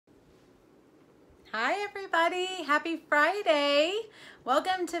Hi everybody, happy Friday.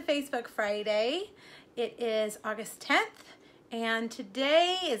 Welcome to Facebook Friday. It is August 10th and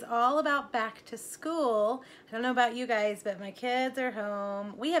today is all about back to school. I don't know about you guys, but my kids are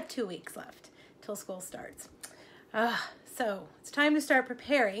home. We have 2 weeks left till school starts. So it's time to start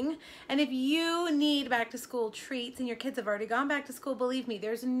preparing. And if you need back to school treats and your kids have already gone back to school, believe me,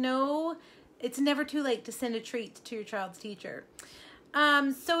 it's never too late to send a treat to your child's teacher.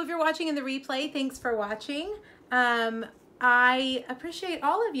 So if you're watching in the replay, thanks for watching. I appreciate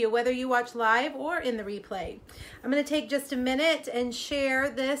all of you, whether you watch live or in the replay. I'm going to take just a minute and share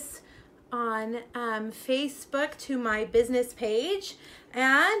this on Facebook to my business page.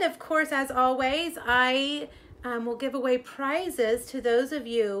 And of course, as always, I will give away prizes to those of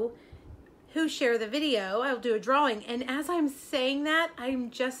you who share the video. I'll do a drawing. And as I'm saying that,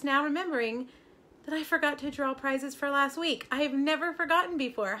 I'm just now remembering that I forgot to draw prizes for last week. I have never forgotten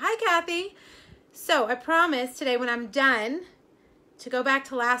before. Hi, Kathy. So I promise today when I'm done to go back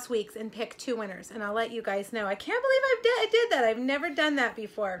to last week's and pick 2 winners, and I'll let you guys know. I can't believe I did that. I've never done that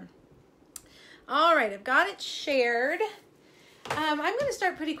before. All right, I've got it shared. I'm going to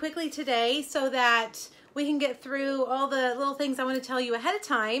start pretty quickly today so that we can get through all the little things I want to tell you ahead of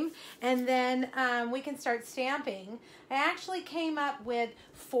time, and then we can start stamping. I actually came up with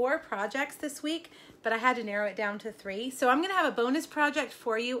 4 projects this week, but I had to narrow it down to 3. So I'm going to have a bonus project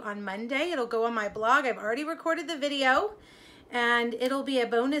for you on Monday. It'll go on my blog. I've already recorded the video, and it'll be a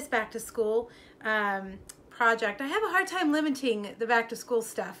bonus back to school project. I have a hard time limiting the back to school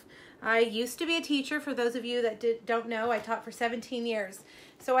stuff. I used to be a teacher. For those of you that don't know, I taught for 17 years.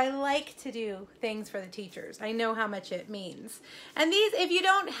 So I like to do things for the teachers. I know how much it means. And these, if you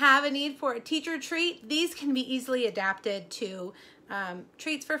don't have a need for a teacher treat, these can be easily adapted to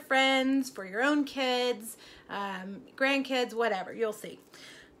treats for friends, for your own kids, grandkids, whatever. You'll see.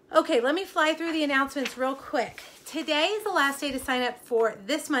 Okay, let me fly through the announcements real quick. Today is the last day to sign up for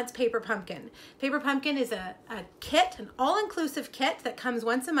this month's Paper Pumpkin. Paper Pumpkin is a kit, an all-inclusive kit that comes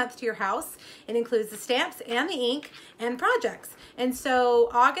once a month to your house. It includes the stamps and the ink and projects. And so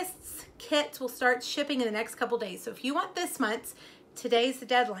August's kit will start shipping in the next couple days. So if you want this month's, today's the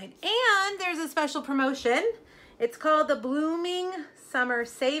deadline. And there's a special promotion. It's called the Blooming Summer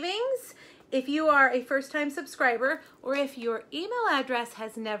Savings. If you are a first-time subscriber, or if your email address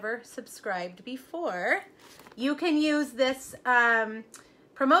has never subscribed before, you can use this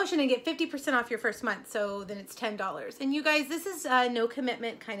promotion and get 50% off your first month. So then it's $10. And you guys, this is a no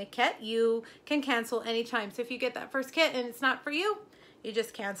commitment kind of kit. You can cancel anytime. So if you get that first kit and it's not for you, you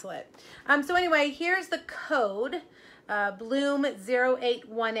just cancel it. So anyway, here's the code,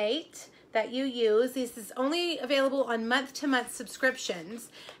 Bloom0818. That you use. This is only available on month-to-month subscriptions,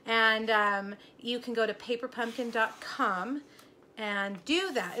 and you can go to paperpumpkin.com and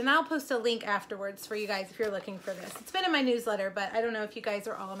do that. And I'll post a link afterwards for you guys if you're looking for this. It's been in my newsletter, but I don't know if you guys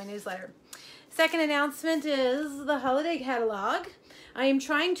are all in my newsletter. Second announcement is the holiday catalog. I am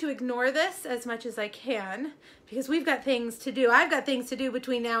trying to ignore this as much as I can because we've got things to do. I've got things to do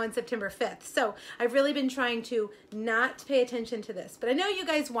between now and September 5th. So I've really been trying to not pay attention to this. But I know you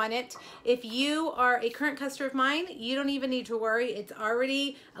guys want it. If you are a current customer of mine, you don't even need to worry. It's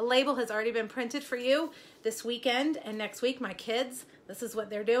already, a label has already been printed for you this weekend and next week. My kids, this is what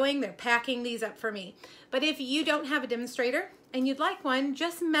they're doing. They're packing these up for me. But if you don't have a demonstrator and you'd like one,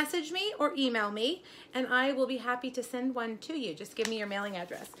 just message me or email me and I will be happy to send one to you. Just give me your mailing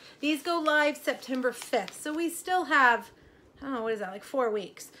address. These go live September 5th. So we still have, I don't know, what is that, like 4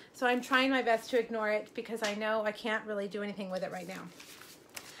 weeks. So I'm trying my best to ignore it because I know I can't really do anything with it right now.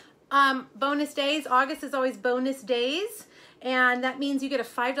 Bonus days. August is always bonus days. And that means you get a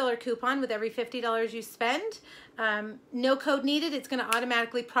 $5 coupon with every $50 you spend. No code needed. It's going to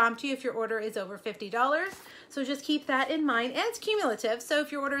automatically prompt you if your order is over $50. So just keep that in mind. And it's cumulative. So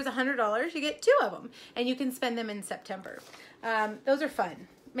if your order is $100, you get 2 of them. And you can spend them in September. Those are fun.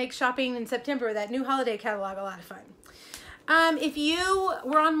 Make shopping in September, that new holiday catalog, a lot of fun. If you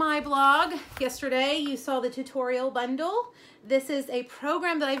were on my blog yesterday, you saw the tutorial bundle. This is a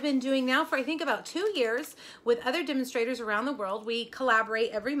program that I've been doing now for I think about 2 years with other demonstrators around the world. We collaborate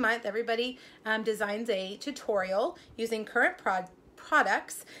every month. Everybody designs a tutorial using current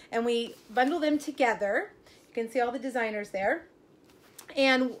products and we bundle them together. You can see all the designers there.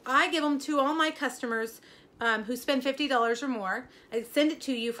 And I give them to all my customers who spend $50 or more. I send it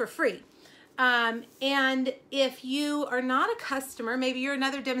to you for free. And if you are not a customer, maybe you're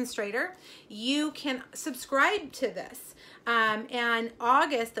another demonstrator, you can subscribe to this. And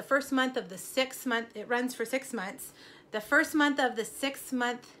August, the first month of the 6th month, it runs for 6 months. The first month of the 6th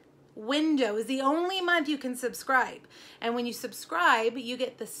month window is the only month you can subscribe. And when you subscribe, you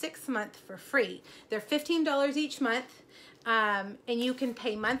get the 6th month for free. They're $15 each month. And you can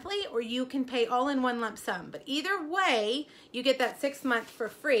pay monthly or you can pay all in one lump sum. But either way, you get that 6th month for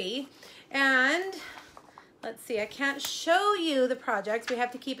free. And let's see, I can't show you the projects. We have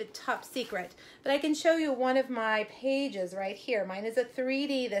to keep it top secret. But I can show you one of my pages right here. Mine is a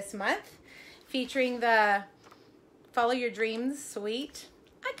 3D this month, featuring the Follow Your Dreams suite.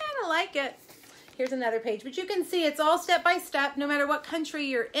 I kind of like it. Here's another page. But you can see it's all step by step, no matter what country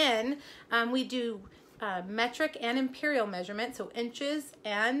you're in. We do metric and imperial measurement, so inches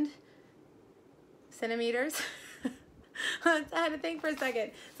and centimeters. I had to think for a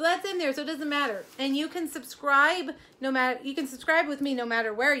second. So that's in there, so it doesn't matter. And you can subscribe you can subscribe with me no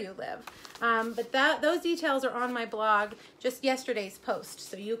matter where you live. But those details are on my blog, just yesterday's post,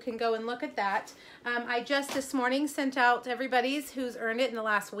 so you can go and look at that. I just this morning sent out everybody's who's earned it in the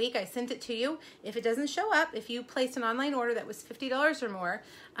last week. I sent it to you. If it doesn't show up, if you placed an online order that was $50 or more,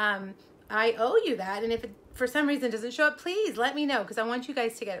 I owe you that. And if it for some reason doesn't show up, please let me know because I want you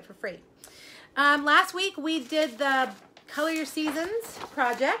guys to get it for free. Last week we did the Color Your Seasons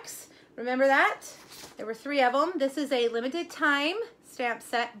projects. Remember that? There were 3 of them. This is a limited time stamp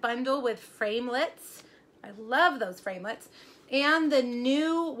set bundle with framelits. I love those framelits. And the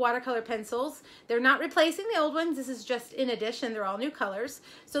new watercolor pencils. They're not replacing the old ones. This is just in addition. They're all new colors.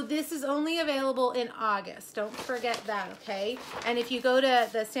 So this is only available in August. Don't forget that, okay? And if you go to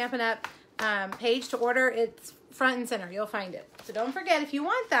the Stampin' Up! Page to order, it's front and center. You'll find it. So don't forget, if you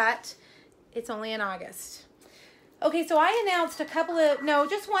want that, it's only in August. Okay, so I announced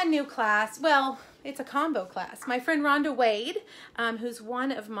just one new class. Well, it's a combo class. My friend Rhonda Wade, who's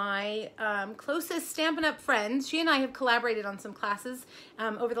one of my closest Stampin' Up! Friends, she and I have collaborated on some classes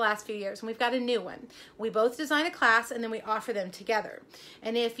over the last few years, and we've got a new one. We both design a class, and then we offer them together.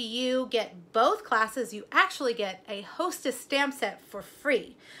 And if you get both classes, you actually get a Hostess stamp set for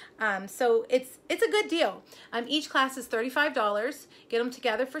free. So it's a good deal. Each class is $35. Get them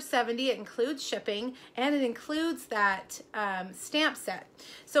together for $70. It includes shipping, and it includes that stamp set.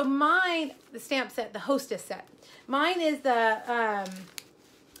 So the stamp set, the Hostess set. Mine is the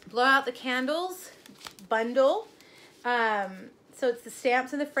Blow Out the Candles bundle. So it's the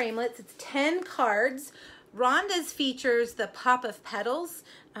stamps and the framelits. It's 10 cards. Rhonda's features the Pop of Petals,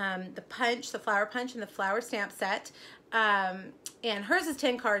 the punch, the flower punch, and the flower stamp set. And hers is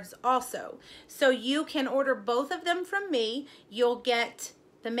 10 cards also. So you can order both of them from me. You'll get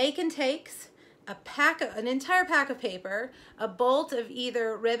the make and takes, an entire pack of paper, a bolt of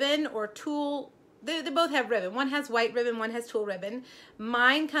either ribbon or tulle. They both have ribbon. One has white ribbon, one has tulle ribbon.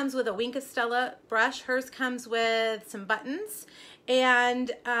 Mine comes with a Wink of Stella brush. Hers comes with some buttons.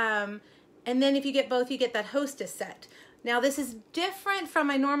 And then if you get both, you get that Hostess set. Now this is different from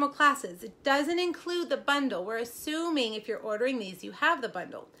my normal classes. It doesn't include the bundle. We're assuming if you're ordering these, you have the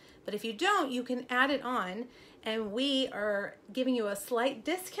bundle. But if you don't, you can add it on, and we are giving you a slight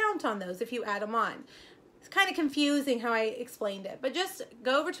discount on those if you add them on. It's kind of confusing how I explained it, but just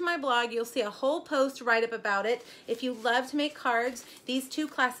go over to my blog. You'll see a whole post write-up about it. If you love to make cards, these 2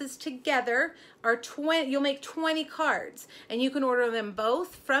 classes together are you'll make 20 cards, and you can order them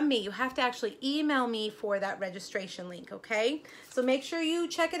both from me. You have to actually email me for that registration link, okay? So make sure you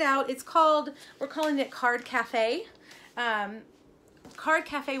check it out. We're calling it Card Cafe. Card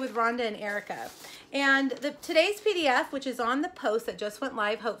Cafe with Rhonda and Erica. And today's PDF, which is on the post that just went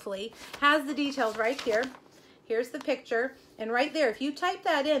live, hopefully, has the details right here. Here's the picture. And right there, if you type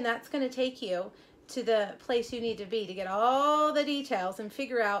that in, that's going to take you to the place you need to be to get all the details and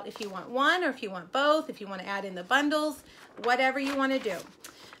figure out if you want one or if you want both, if you want to add in the bundles, whatever you want to do.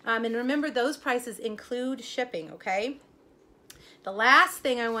 And remember, those prices include shipping, okay? The last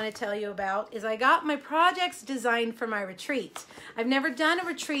thing I want to tell you about is I got my projects designed for my retreat. I've never done a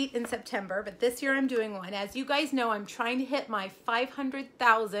retreat in September, but this year I'm doing one. As you guys know, I'm trying to hit my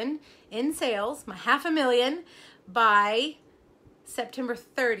 500,000 in sales, my 500,000 by September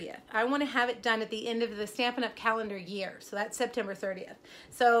 30th. I want to have it done at the end of the Stampin' Up! Calendar year. So that's September 30th.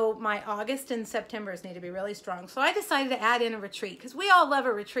 So my August and September's need to be really strong. So I decided to add in a retreat because we all love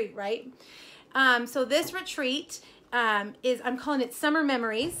a retreat, right? So this retreat I'm calling it Summer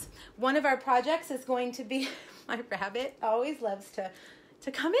Memories. One of our projects is going to be, my rabbit always loves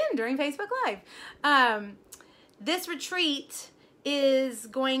to come in during Facebook Live. This retreat is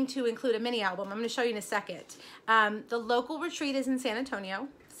going to include a mini album. I'm going to show you in a second. The local retreat is in San Antonio,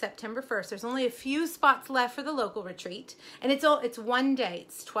 September 1st. There's only a few spots left for the local retreat, and it's one day.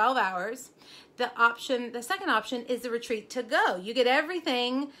 It's 12 hours. The second option is the retreat to go. You get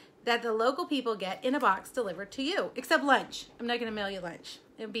everything that the local people get in a box delivered to you, except lunch. I'm not gonna mail you lunch.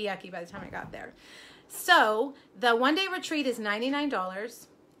 It would be yucky by the time I got there. So the one-day retreat is $99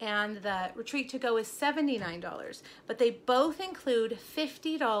 and the retreat to go is $79, but they both include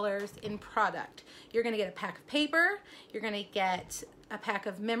 $50 in product. You're gonna get a pack of paper, you're gonna get a pack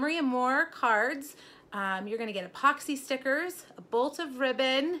of Memory and More cards, you're gonna get epoxy stickers, a bolt of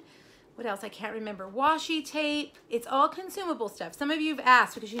ribbon, what else? I can't remember. Washi tape. It's all consumable stuff. Some of you have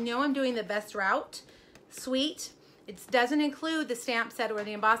asked because you know I'm doing the best route. Sweet. It doesn't include the stamp set or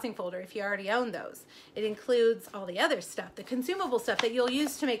the embossing folder if you already own those. It includes all the other stuff, the consumable stuff that you'll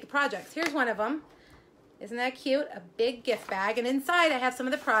use to make the projects. Here's one of them. Isn't that cute? A big gift bag. And inside I have some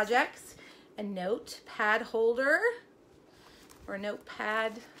of the projects. A notepad holder or a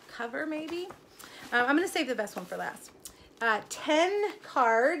notepad cover maybe. I'm going to save the best one for last. 10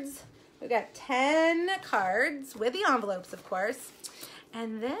 cards. We've got 10 cards with the envelopes, of course.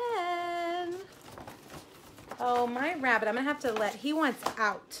 And then, oh, my rabbit, I'm gonna have to he wants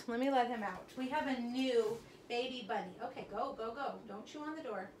out. Let me let him out. We have a new baby bunny. Okay, go, go, go. Don't chew on the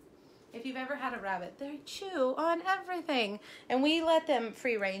door. If you've ever had a rabbit, they chew on everything. And we let them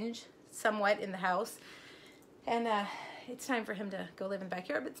free range somewhat in the house. And it's time for him to go live in the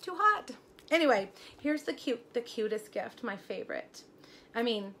backyard, but it's too hot. Anyway, here's the cutest gift, my favorite.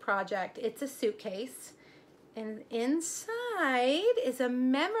 Project. It's a suitcase. And inside is a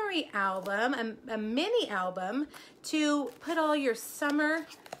memory album, a mini album to put all your summer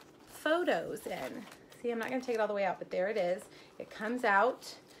photos in. See, I'm not going to take it all the way out, but there it is. It comes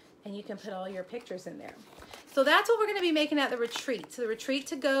out and you can put all your pictures in there. So that's what we're going to be making at the retreat. So the retreat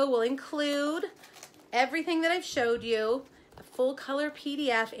to go will include everything that I've showed you, a full color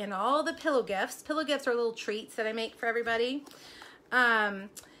PDF and all the pillow gifts. Pillow gifts are little treats that I make for everybody.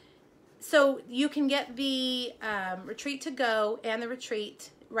 So you can get the retreat to go and the retreat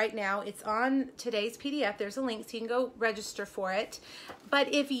right now. It's on today's PDF. There's a link so you can go register for it.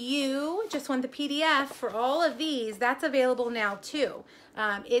 But if you just want the PDF for all of these, that's available now too.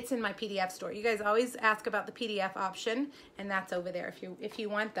 It's in my PDF store. You guys always ask about the PDF option, and that's over there if you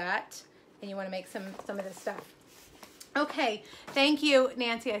want that and you want to make some of this stuff. Okay, thank you,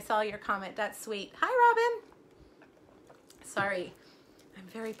 Nancy. I saw your comment. That's sweet. Hi, Robin. Sorry. I'm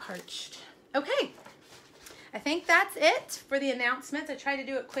very parched. Okay, I think that's it for the announcements. I try to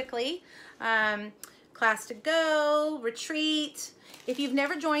do it quickly. Class to go, retreat. If you've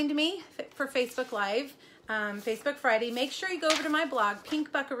never joined me for Facebook Live, Facebook Friday, make sure you go over to my blog,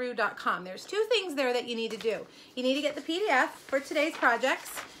 pinkbuckaroo.com. There's 2 things there that you need to do. You need to get the PDF for today's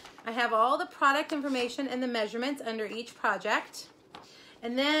projects. I have all the product information and the measurements under each project.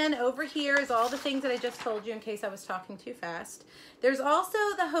 And then over here is all the things that I just told you in case I was talking too fast. There's also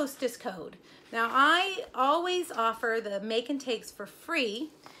the hostess code. Now I always offer the make and takes for free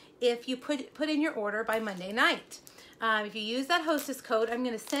if you put in your order by Monday night. If you use that hostess code, I'm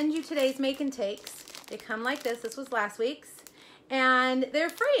going to send you today's make and takes. They come like this. This was last week's. And they're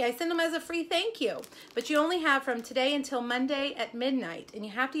free. I send them as a free thank you. But you only have from today until Monday at midnight. And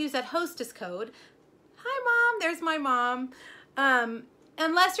you have to use that hostess code. Hi, Mom. There's my mom.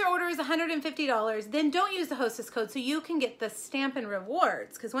 Unless your order is $150, then don't use the hostess code so you can get the Stampin'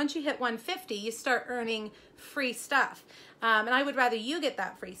 Rewards. Because once you hit $150, you start earning free stuff. And I would rather you get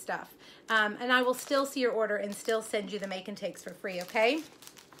that free stuff. And I will still see your order and still send you the make and takes for free, okay?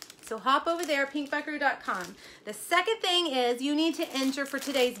 So hop over there, pinkbuckaroo.com. The second thing is you need to enter for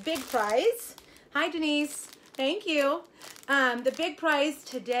today's big prize. Hi, Denise. Thank you. The big prize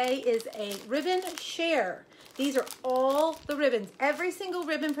today is a ribbon share. These are all the ribbons, every single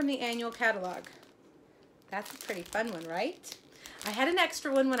ribbon from the annual catalog. That's a pretty fun one, right? I had an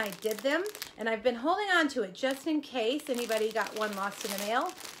extra one when I did them, and I've been holding on to it just in case anybody got one lost in the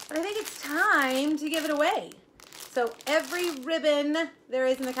mail. But I think it's time to give it away. So every ribbon there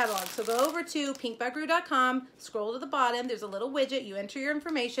is in the catalog. So go over to pinkbuckaroo.com, scroll to the bottom. There's a little widget. You enter your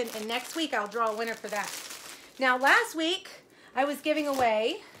information, and next week I'll draw a winner for that. Now, last week I was giving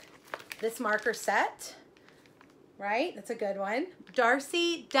away this marker set. Right? That's a good one.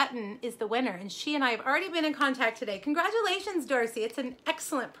 Darcy Dutton is the winner, and she and I have already been in contact today. Congratulations, Darcy. It's an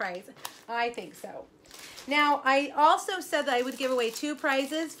excellent prize. I think so. Now, I also said that I would give away 2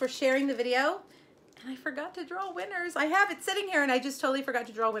 prizes for sharing the video, and I forgot to draw winners. I have it sitting here, and I just totally forgot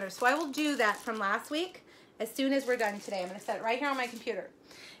to draw winners. So I will do that from last week as soon as we're done today. I'm going to set it right here on my computer.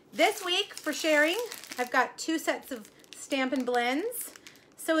 This week, for sharing, I've got 2 sets of Stampin' Blends.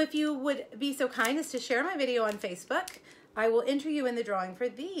 So if you would be so kind as to share my video on Facebook, I will enter you in the drawing for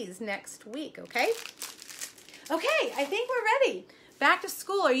these next week, okay? Okay, I think we're ready. Back to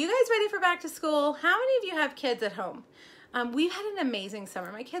school. Are you guys ready for back to school? How many of you have kids at home? We've had an amazing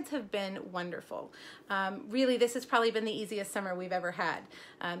summer. My kids have been wonderful. Really, this has probably been the easiest summer we've ever had.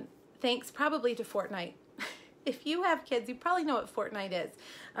 Thanks probably to Fortnite. If you have kids, you probably know what Fortnite is.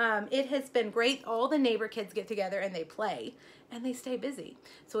 It has been great. All the neighbor kids get together and they play and they stay busy.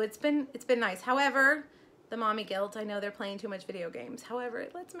 So it's been nice. However, the mommy guilt, I know they're playing too much video games. However,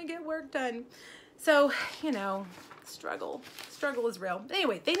 it lets me get work done. So, you know, struggle is real.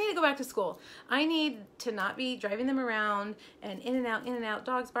 Anyway, they need to go back to school. I need to not be driving them around and in and out,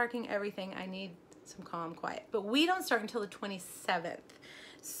 dogs barking, everything. I need some calm, quiet. But we don't start until the 27th.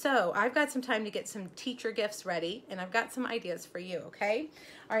 So I've got some time to get some teacher gifts ready, and I've got some ideas for you, okay?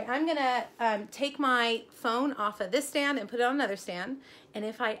 All right, I'm gonna take my phone off of this stand and put it on another stand, and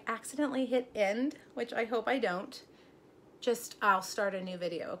if I accidentally hit end, which I hope I don't, I'll start a new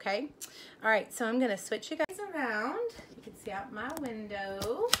video, okay? All right, so I'm gonna switch you guys around. You can see out my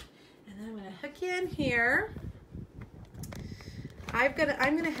window, and then I'm gonna hook you in here. I'm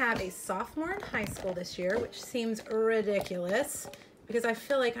gonna have a sophomore in high school this year, which seems ridiculous, because I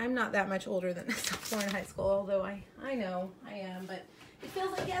feel like I'm not that much older than a sophomore in high school, although I know I am, but it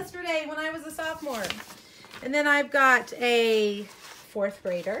feels like yesterday when I was a sophomore. And then I've got a fourth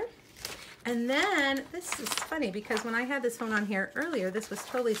grader. And then, this is funny because when I had this phone on here earlier, this was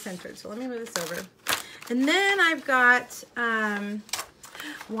totally centered. So let me move this over. And then I've got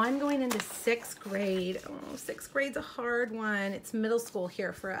one going into sixth grade. Oh, sixth grade's a hard one. It's middle school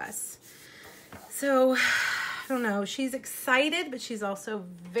here for us. So I don't know, she's excited, but she's also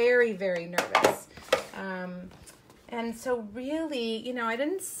very, very nervous. And so really, you know, I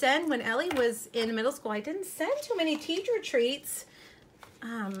didn't send, when Ellie was in middle school, I didn't send too many teacher treats.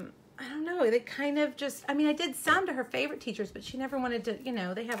 I don't know, they kind of just, I mean, I did some to her favorite teachers, but she never wanted to, you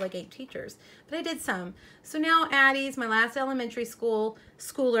know, they have like 8 teachers, but I did some. So now Addie's my last elementary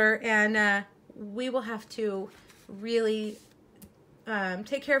schooler, and we will have to really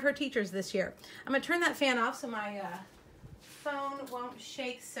take care of her teachers this year. I'm gonna turn that fan off so my phone won't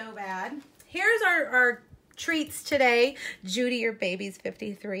shake so bad. Here's our treats today. Judy, your baby's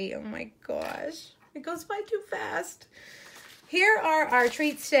 53. Oh my gosh, it goes by too fast. Here are our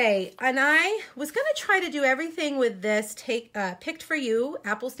treats today, and I was gonna try to do everything with this Picked For You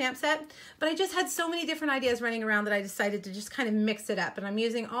Apple stamp set, but I just had so many different ideas running around that I decided to just kind of mix it up, and I'm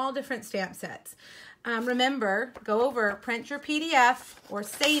using all different stamp sets. Remember, go over, print your PDF or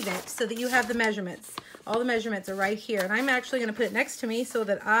save it so that you have the measurements. All the measurements are right here, and I'm actually gonna put it next to me so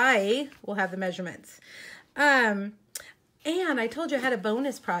that I will have the measurements. And I told you I had a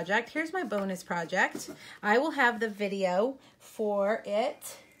bonus project. Here's my bonus project. I will have the video for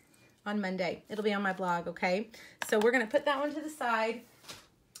it on Monday. It'll be on my blog, okay? So we're gonna put that one to the side,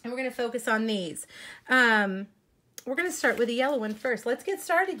 and we're gonna focus on these. We're gonna start with the yellow one first. Let's get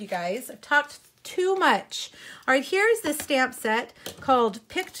started, you guys. I've talked too much. All right, here's this stamp set called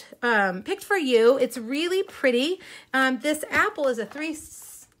Picked For You. It's really pretty. This apple is a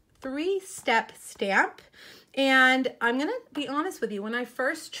three-step stamp. And I'm going to be honest with you, when I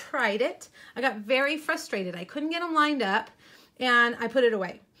first tried it, I got very frustrated. I couldn't get them lined up, and I put it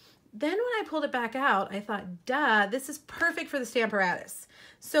away. Then when I pulled it back out, I thought, duh, this is perfect for the Stamparatus.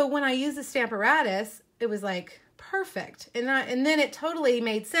 So when I used the Stamparatus, it was like perfect. And then it totally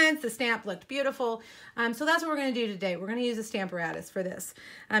made sense. The stamp looked beautiful. So that's what we're going to do today. We're going to use a Stamparatus for this.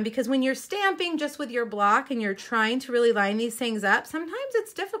 Because when you're stamping just with your block and you're trying to really line these things up, sometimes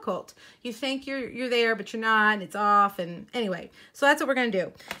it's difficult. You think you're there, but you're not, and it's off. And anyway, so that's what we're going to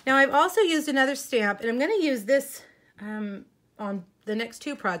do. Now, I've also used another stamp, and I'm going to use this on the next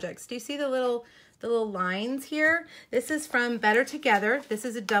 2 projects. Do you see the little lines here? This is from Better Together. This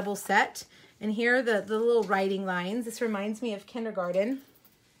is a double set. And here are the little writing lines. This reminds me of kindergarten.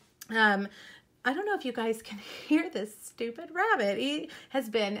 I don't know if you guys can hear this stupid rabbit. He has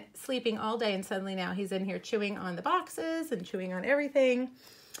been sleeping all day, and suddenly now he's in here chewing on the boxes and chewing on everything.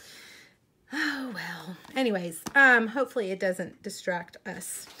 Oh, well. Anyways, hopefully it doesn't distract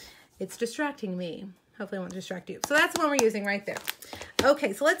us. It's distracting me. Hopefully it won't distract you. So that's the one we're using right there.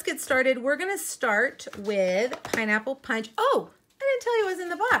 Okay, so let's get started. We're going to start with Pineapple Punch. Oh, I didn't tell you it was in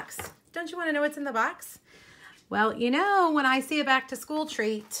the box. Don't you want to know what's in the box? Well, you know, when I see a back to school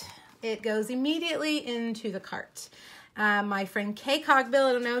treat, it goes immediately into the cart. My friend Kay Cogbill,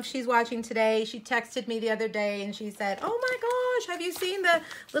 I don't know if she's watching today, she texted me the other day and she said, oh my gosh, have you seen the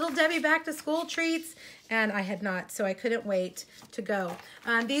Little Debbie back to school treats? And I had not, so I couldn't wait to go.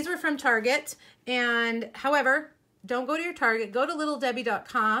 These were from Target, and however, don't go to your Target, go to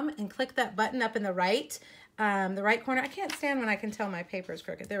littledebbie.com and click that button up in the right corner. I can't stand when I can tell my paper is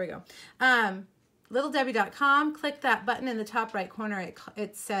crooked. There we go. littledebbie.com, click that button in the top right corner.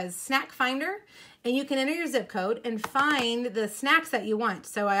 It says Snack Finder, and you can enter your zip code and find the snacks that you want.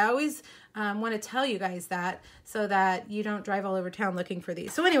 So I always want to tell you guys that so that you don't drive all over town looking for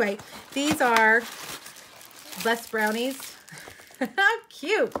these. So anyway, these are Blessed Brownies. How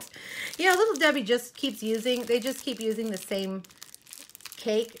cute. You know, Little Debbie just keeps using, they just keep using the same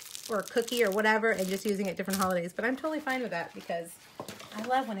cake or cookie or whatever and just using it different holidays. But I'm totally fine with that because I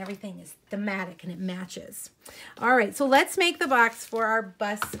love when everything is thematic and it matches. All right, so let's make the box for our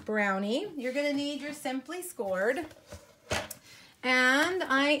bus brownie. You're gonna need your Simply Scored. And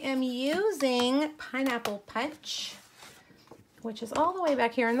I am using Pineapple Punch, which is all the way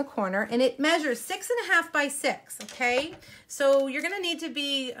back here in the corner, and it measures 6.5 by 6, okay? So you're gonna need to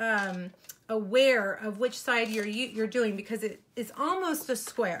be aware of which side you're doing because it is almost a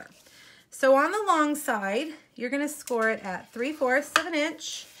square. So on the long side, you're gonna score it at 3/4 of an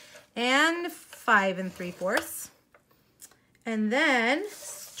inch and 5 3/4. And then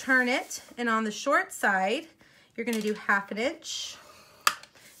turn it, and on the short side, you're gonna do 1/2 inch,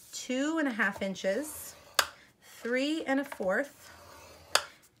 2.5 inches, 3 1/4,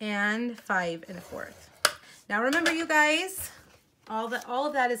 and 5 1/4. Now remember, you guys, all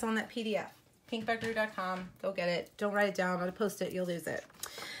of that is on that PDF, pinkbuckaroo.com. Go get it. Don't write it down. I'm gonna post it. You'll lose it.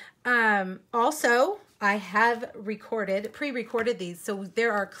 Also, I have pre-recorded these, so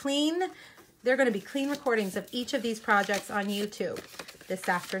they're going to be clean recordings of each of these projects on YouTube this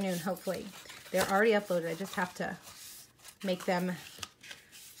afternoon. Hopefully, they're already uploaded. I just have to make them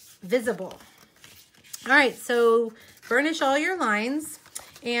visible. All right, so burnish all your lines,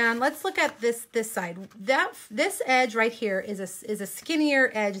 and let's look at this side. This edge right here is a skinnier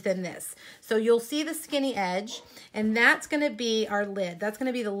edge than this. So you'll see the skinny edge, and that's going to be our lid. That's going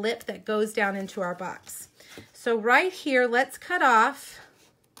to be the lip that goes down into our box. So right here, let's cut off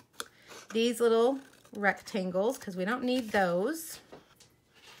these little rectangles because we don't need those.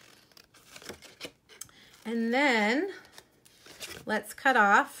 And then let's cut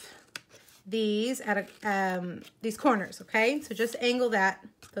off these at these corners, okay? So just angle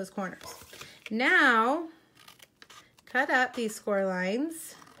those corners. Now, cut up these score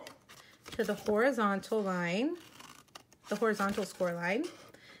lines to the horizontal line, the horizontal score line.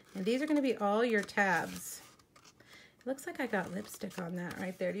 And these are gonna be all your tabs. It looks like I got lipstick on that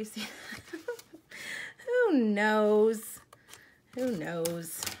right there. Do you see? Who knows? Who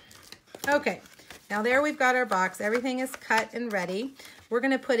knows? Okay, now there we've got our box. Everything is cut and ready. We're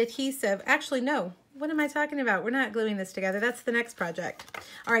gonna put adhesive. Actually, no. What am I talking about? We're not gluing this together. That's the next project.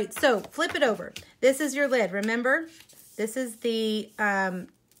 All right, so flip it over. This is your lid. Remember, this is the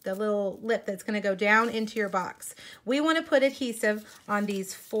little lip that's going to go down into your box. We want to put adhesive on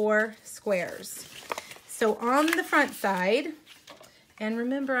these 4 squares. So on the front side, and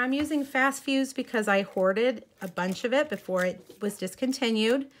remember, I'm using Fast Fuse because I hoarded a bunch of it before it was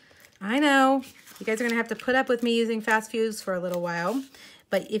discontinued. I know, you guys are going to have to put up with me using Fast Fuse for a little while.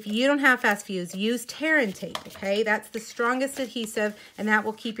 But if you don't have Fast Fuse, use Tear and Tape, okay? That's the strongest adhesive, and that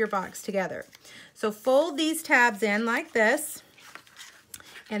will keep your box together. So fold these tabs in like this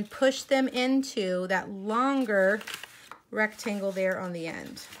and push them into that longer rectangle there on the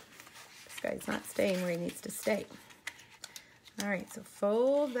end. This guy's not staying where he needs to stay. All right, so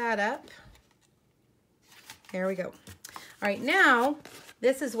fold that up. There we go. All right, now,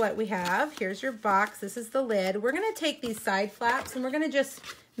 this is what we have. Here's your box. This is the lid. We're going to take these side flaps and we're going to just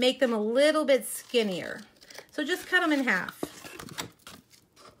make them a little bit skinnier. So just cut them in half.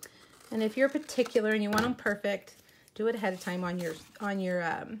 And if you're particular and you want them perfect, do it ahead of time on your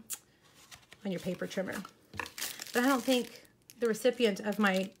paper trimmer. But I don't think the recipient of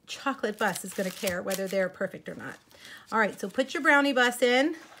my chocolate bus is going to care whether they're perfect or not. All right, so put your brownie bus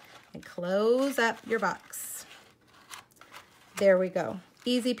in and close up your box. There we go.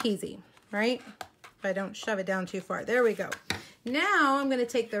 Easy peasy, right? If I don't shove it down too far. There we go. Now I'm going to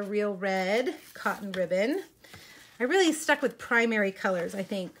take the Real Red cotton ribbon. I really stuck with primary colors, I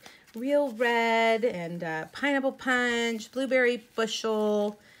think. Real Red and Pineapple Punch, Blueberry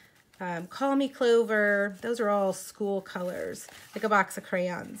Bushel, Call Me Clover. Those are all school colors, like a box of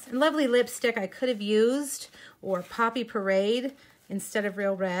crayons. And Lovely Lipstick I could have used, or Poppy Parade instead of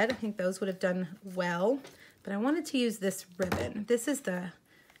Real Red. I think those would have done well. But I wanted to use this ribbon. This is the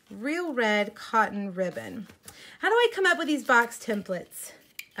Real Red cotton ribbon. How do I come up with these box templates?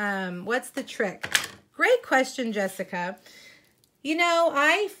 What's the trick? Great question, Jessica. You know,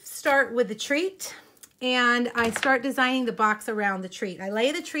 I start with the treat and I start designing the box around the treat. I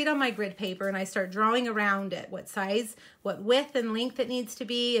lay the treat on my grid paper and I start drawing around it, what size, what width and length it needs to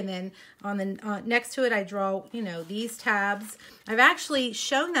be. And then on the next to it, I draw, you know, these tabs. I've actually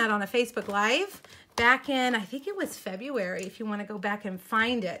shown that on a Facebook Live back in, I think it was February, if you want to go back and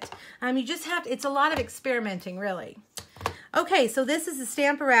find it. You just have to, it's a lot of experimenting, really. Okay, so this is the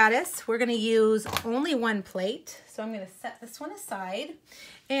Stamparatus. We're going to use only one plate. So I'm going to set this one aside.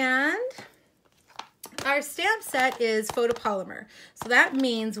 And our stamp set is photopolymer. So that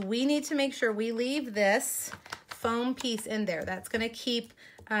means we need to make sure we leave this foam piece in there. That's going to keep,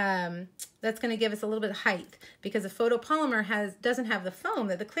 that's going to give us a little bit of height, because the photopolymer doesn't have the foam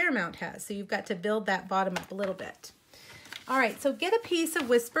that the clear mount has. So you've got to build that bottom up a little bit. All right, so get a piece of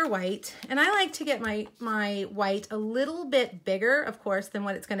Whisper White, and I like to get my white a little bit bigger, of course, than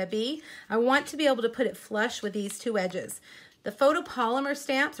what it's going to be. I want to be able to put it flush with these two edges. The photopolymer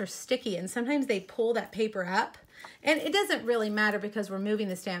stamps are sticky, and sometimes they pull that paper up, and it doesn't really matter because we're moving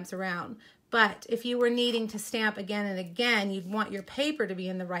the stamps around. But if you were needing to stamp again and again, you'd want your paper to be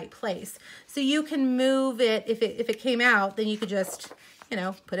in the right place. So you can move it, if it came out, then you could just, you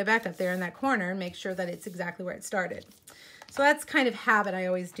know, put it back up there in that corner and make sure that it's exactly where it started. So that's kind of habit, I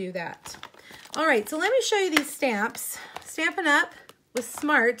always do that. All right, so let me show you these stamps. Stampin' Up! Was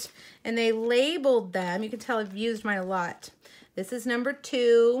smart, and they labeled them. You can tell I've used mine a lot. This is number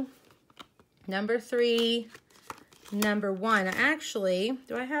 2, number 3, number 1. Actually,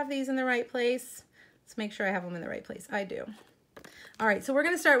 do I have these in the right place? Let's make sure I have them in the right place. I do. All right, so we're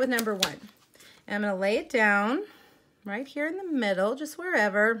going to start with number 1. And I'm going to lay it down right here in the middle, just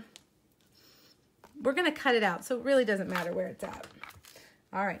wherever. We're going to cut it out, so it really doesn't matter where it's at.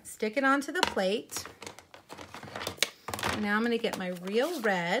 All right, stick it onto the plate. Now I'm going to get my Real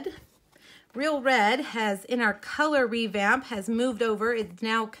Red. Real Red has, in our color revamp, has moved over. It's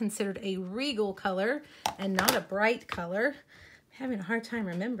now considered a regal color and not a bright color. I'm having a hard time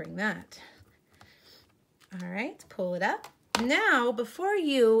remembering that. All right, pull it up. Now, before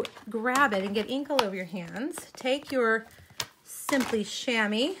you grab it and get ink all over your hands, take your Simply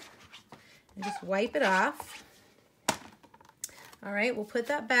Chamois and just wipe it off. All right, we'll put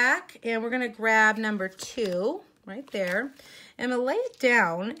that back, and we're going to grab number 2 right there. And I'm going to lay it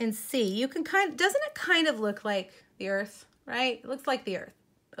down and see. You can doesn't it kind of look like the earth, right? It looks like the earth,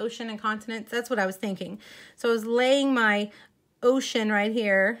 ocean and continents. That's what I was thinking. So I was laying my ocean right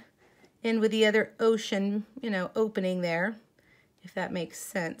here in with the other ocean, you know, opening there, if that makes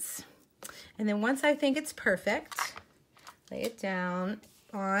sense. And then once I think it's perfect, lay it down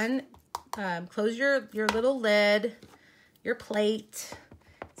on, close your little lid, your plate,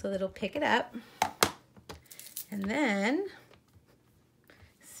 so that it'll pick it up. And then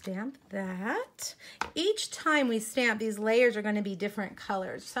stamp that. Each time we stamp, these layers are going to be different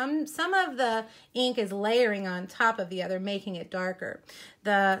colors. Some of the ink is layering on top of the other, making it darker.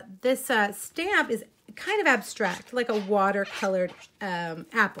 This stamp is kind of abstract, like a watercolored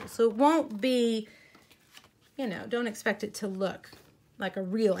apple. So it won't be, you know, don't expect it to look like a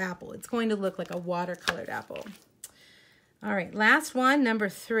real apple. It's going to look like a watercolored apple. All right, last one, number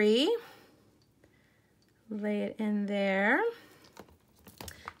 3. Lay it in there.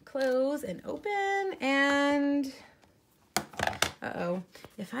 Close and open, and uh-oh.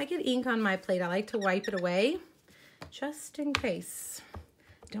 If I get ink on my plate, I like to wipe it away just in case.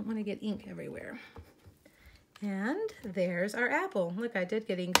 Don't want to get ink everywhere. And there's our apple. Look, I did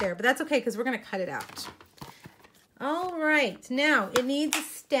get ink there, but that's okay because we're going to cut it out. All right, now it needs a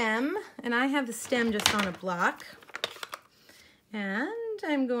stem, and I have the stem just on a block. And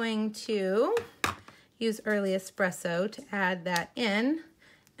I'm going to use Early Espresso to add that in,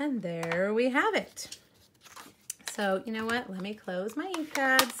 and there we have it. So, you know what? Let me close my ink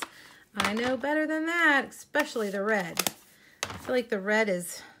pads. I know better than that, especially the red. I feel like the red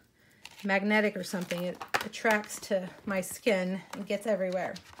is magnetic or something. It attracts to my skin and gets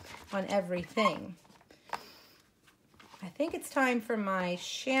everywhere on everything. I think it's time for my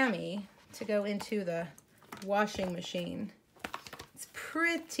chamois to go into the washing machine. It's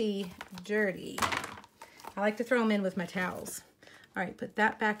pretty dirty. I like to throw them in with my towels. All right, put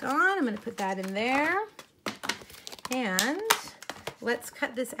that back on. I'm going to put that in there. And let's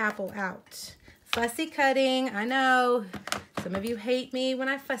cut this apple out. Fussy cutting, I know. Some of you hate me when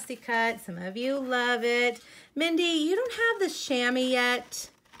I fussy cut. Some of you love it. Mindy, you don't have the chamois yet.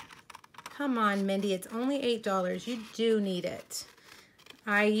 Come on, Mindy, it's only $8. You do need it.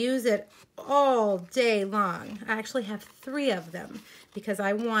 I use it all day long. I actually have 3 of them because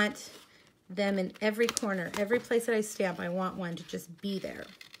I want them in every corner. Every place that I stamp, I want one to just be there.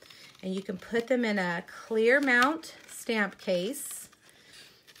 And you can put them in a clear mount stamp case,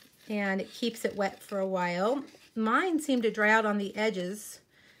 and it keeps it wet for a while. Mine seem to dry out on the edges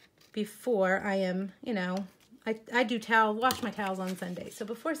before I am, you know, I do wash my towels on Sunday. So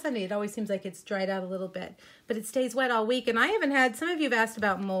before Sunday, it always seems like it's dried out a little bit, but it stays wet all week. And I haven't had, some of you have asked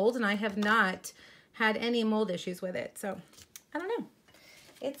about mold, and I have not had any mold issues with it. So I don't know.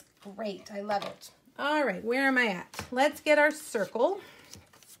 It's great. I love it. All right, where am I at? Let's get our circle.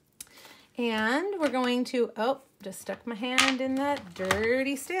 And we're going to, oh, just stuck my hand in that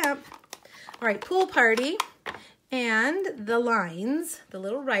dirty stamp. All right, pool party. And the lines, the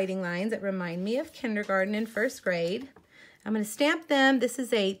little writing lines that remind me of kindergarten and first grade. I'm going to stamp them. This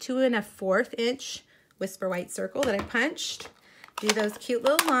is a 2 1/4 inch Whisper White circle that I punched. Do those cute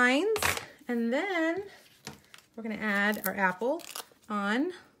little lines. And then we're going to add our apple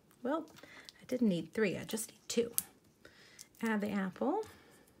on. Well, I didn't need 3. I just need 2. Add the apple.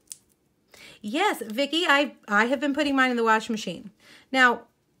 Yes, Vicki, I have been putting mine in the washing machine. Now,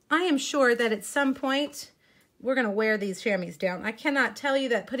 I am sure that at some point we're going to wear these chamois down. I cannot tell you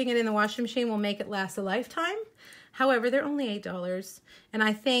that putting it in the washing machine will make it last a lifetime. However, they're only $8. And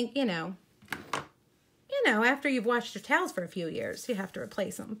I think, you know, after you've washed your towels for a few years, you have to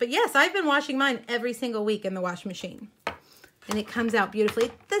replace them. But yes, I've been washing mine every single week in the washing machine. And it comes out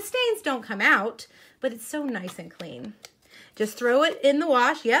beautifully. The stains don't come out, but it's so nice and clean. Just throw it in the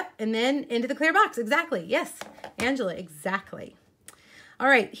wash, yep, and then into the clear box. Exactly, yes, Angela, exactly. All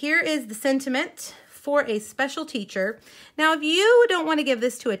right, here is the sentiment for a special teacher. Now, if you don't want to give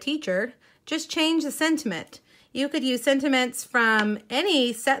this to a teacher, just change the sentiment. You could use sentiments from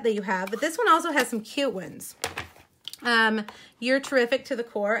any set that you have, but this one also has some cute ones. You're terrific to the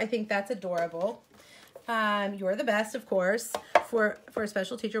core. I think that's adorable. You're the best, of course, for a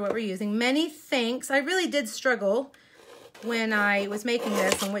special teacher, what we're using. Many thanks. I really did struggle when I was making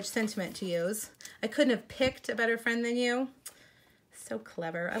this on which sentiment to use. I couldn't have picked a better friend than you. So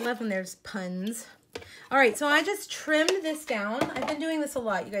clever. I love when there's puns. All right, so I just trimmed this down. I've been doing this a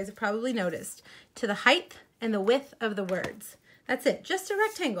lot, you guys have probably noticed, to the height and the width of the words. That's it, just a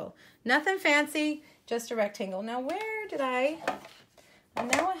rectangle. Nothing fancy, just a rectangle. Now where did I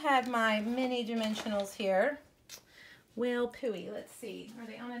now I had my mini dimensionals here. Well, pooey, let's see. Are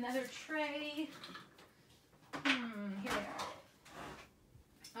they on another tray? Here they are.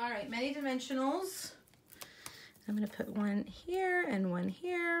 All right, many dimensionals. I'm going to put one here and one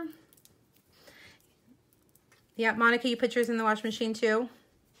here. Yeah, Monica, you put yours in the washing machine too?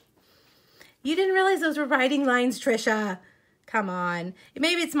 You didn't realize those were writing lines, Trisha. Come on.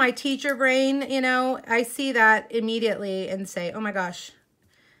 Maybe it's my teacher brain, you know. I see that immediately and say, oh my gosh,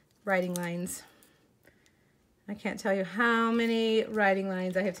 writing lines. I can't tell you how many writing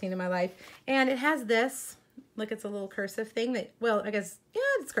lines I have seen in my life. And it has this. Look, it's a little cursive thing that, well, I guess, yeah,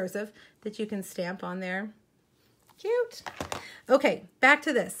 it's cursive, that you can stamp on there. Cute. Okay, back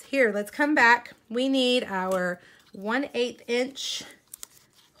to this. Here, let's come back. We need our 1/8 inch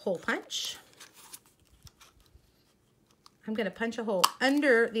hole punch. I'm going to punch a hole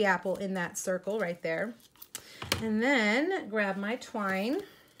under the apple in that circle right there. And then grab my twine.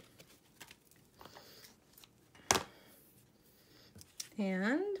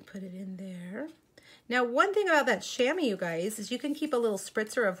 And put it in there. Now, one thing about that chamois, you guys, is you can keep a little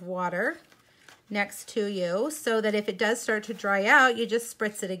spritzer of water next to you so that if it does start to dry out, you just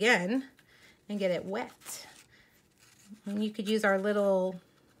spritz it again and get it wet. And you could use our little,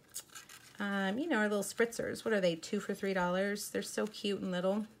 you know, our little spritzers. What are they, 2 for $3? They're so cute and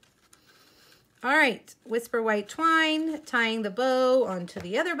little. All right, Whisper White twine, tying the bow onto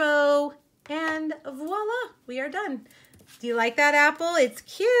the other bow, and voila, we are done. Do you like that apple? It's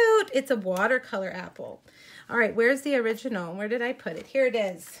cute. It's a watercolor apple. All right, where's the original? Where did I put it? Here it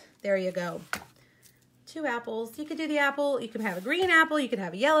is. There you go. 2 apples. You could do the apple. You can have a green apple. You could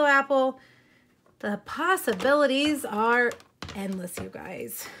have a yellow apple. The possibilities are endless, you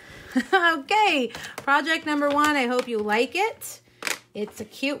guys. Okay, project number 1. I hope you like it. It's a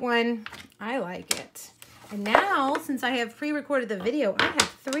cute one. I like it. And now, since I have pre-recorded the video, I have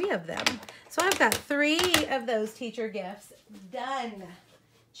 3 of them. So I've got 3 of those teacher gifts done.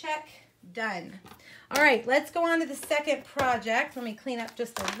 Check, done. All right, let's go on to the second project. Let me clean up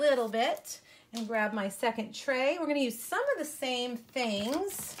just a little bit and grab my second tray. We're going to use some of the same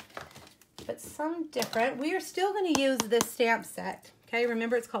things, but some different. We are still going to use this stamp set. Okay,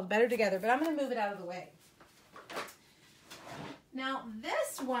 remember it's called Better Together, but I'm going to move it out of the way. Now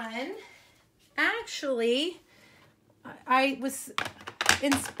this one, actually, I was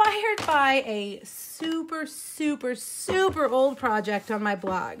inspired by a super old project on my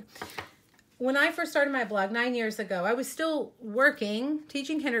blog. When I first started my blog 9 years ago, I was still working,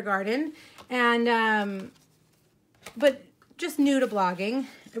 teaching kindergarten, and but just new to blogging.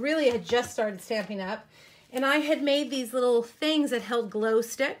 I really had just started Stampin' Up, and I had made these little things that held glow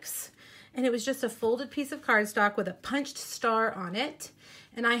sticks, and it was just a folded piece of cardstock with a punched star on it,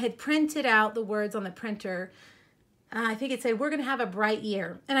 and I had printed out the words on the printer I think it said, we're going to have a bright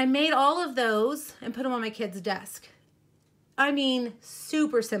year. And I made all of those and put them on my kid's desk. I mean,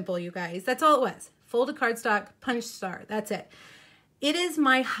 super simple, you guys. That's all it was. Folded cardstock, punch star. That's it. It is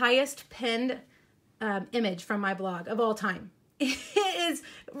my highest pinned image from my blog of all time. It is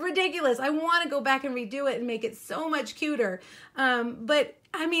ridiculous. I want to go back and redo it and make it so much cuter. But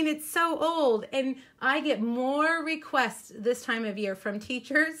I mean, it's so old, and I get more requests this time of year from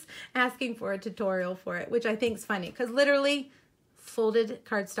teachers asking for a tutorial for it, which I think is funny because literally folded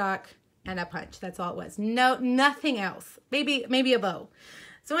cardstock and a punch. That's all it was. No, nothing else. Maybe a bow.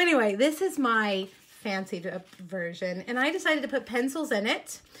 So anyway, this is my fancied up version, and I decided to put pencils in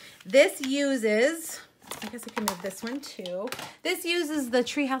it. This uses, I guess I can move this one too. This uses the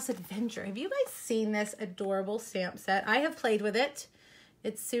Treehouse Adventure. Have you guys seen this adorable stamp set? I have played with it.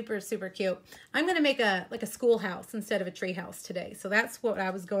 It's super, super cute. I'm going to make like a schoolhouse instead of a tree house today. So that's what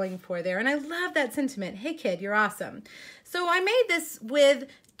I was going for there. And I love that sentiment. Hey kid, you're awesome. So I made this with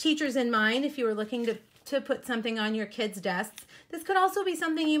teachers in mind. If you were looking to put something on your kids' desks, this could also be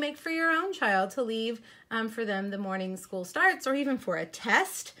something you make for your own child to leave for them the morning school starts, or even for a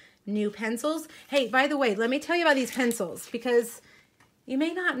test. New pencils. Hey, by the way, let me tell you about these pencils because you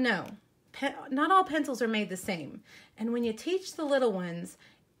may not know. Not all pencils are made the same. And when you teach the little ones,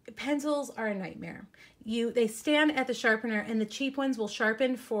 pencils are a nightmare. They stand at the sharpener, and the cheap ones will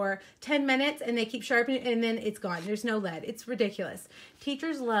sharpen for 10 minutes and they keep sharpening and then it's gone. There's no lead. It's ridiculous.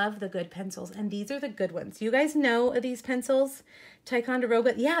 Teachers love the good pencils, and these are the good ones. You guys know of these pencils?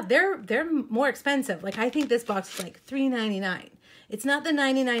 Ticonderoga. Yeah, they're more expensive. Like I think this box is like $3.99. It's not the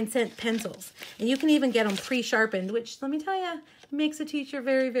 99-cent pencils. And you can even get them pre-sharpened, which let me tell you, makes a teacher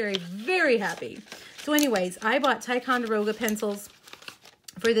very, very, very happy. So anyways, I bought Ticonderoga pencils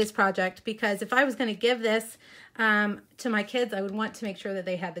for this project because if I was going to give this to my kids, I would want to make sure that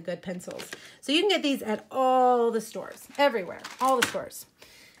they had the good pencils. So you can get these at all the stores, everywhere, all the stores.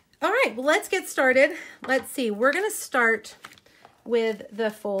 All right, well, let's get started. Let's see. We're going to start with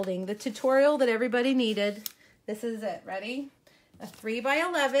the folding, the tutorial that everybody needed. This is it. Ready? A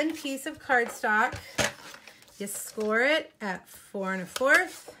 3x11 piece of cardstock. You score it at 4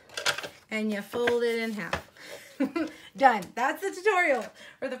 1/4 and you fold it in half. Done. That's the tutorial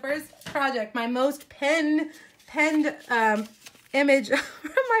for the first project. My most penned image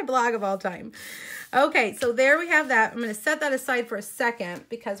from my blog of all time. Okay, so there we have that. I'm going to set that aside for a second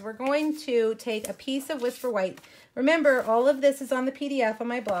because we're going to take a piece of Whisper White. Remember, all of this is on the PDF on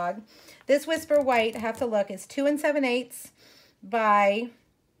my blog. This Whisper White, I have to look, is 2 7/8 by,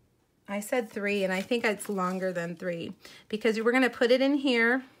 I said 3, and I think it's longer than 3 because we're going to put it in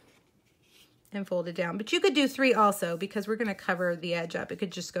here and fold it down. But you could do 3 also because we're going to cover the edge up. It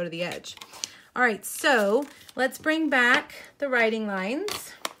could just go to the edge. All right, so let's bring back the writing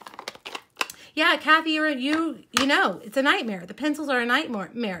lines. Yeah, Kathy, you know, it's a nightmare. The pencils are a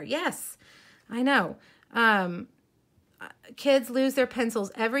nightmare. Yes, I know. Kids lose their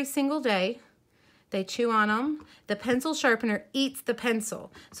pencils every single day. They chew on them. The pencil sharpener eats the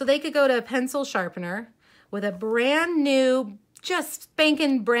pencil. So they could go to a pencil sharpener with a brand new, just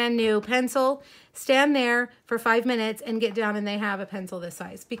spanking brand new pencil, stand there for 5 minutes and get down and they have a pencil this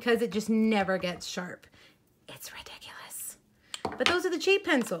size because it just never gets sharp. It's ridiculous. But those are the cheap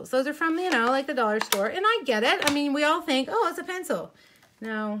pencils. Those are from, like the dollar store. And I get it. I mean, we all think, oh, it's a pencil.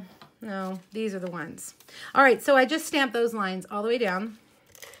 No, these are the ones. All right, so I just stamped those lines all the way down.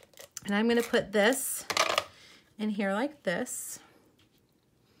 And I'm going to put this in here like this.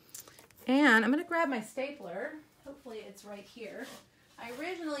 And I'm going to grab my stapler. Hopefully it's right here. I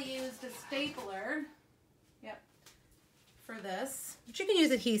originally used a stapler, for this. But you can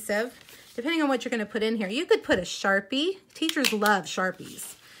use adhesive, depending on what you're going to put in here. You could put a Sharpie. Teachers love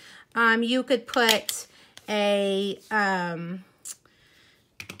Sharpies. You could put like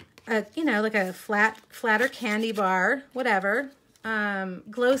a flatter candy bar, whatever.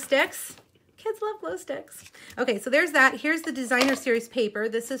 Glow sticks. Kids love glow sticks. Okay, so there's that. Here's the Designer Series paper.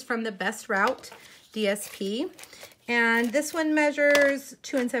 This is from the Best Route DSP. And this one measures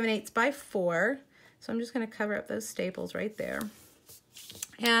 2 7/8 by 4. So I'm just going to cover up those staples right there.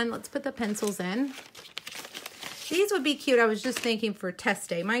 And let's put the pencils in. These would be cute. I was just thinking for test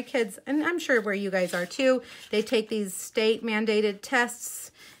day. My kids, and I'm sure where you guys are too, they take these state mandated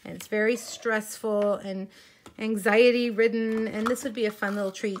tests and it's very stressful and anxiety ridden. And this would be a fun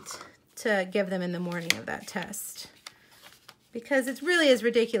little treat to give them in the morning of that test. Because it really is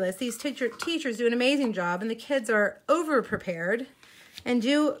ridiculous. These teachers do an amazing job and the kids are over prepared and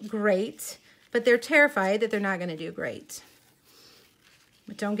do great, but they're terrified that they're not going to do great.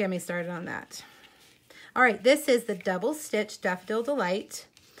 But don't get me started on that. All right, this is the Double Stitch Daffodil Delight.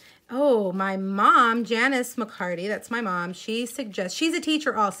 Oh, my mom, Janice McCarty, that's my mom. She suggests, she's a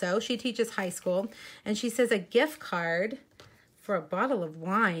teacher also. She teaches high school. And she says a gift card for a bottle of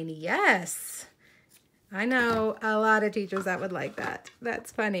wine. Yes. I know a lot of teachers that would like that.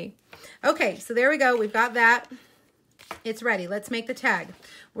 That's funny. Okay, so there we go. We've got that. It's ready. Let's make the tag.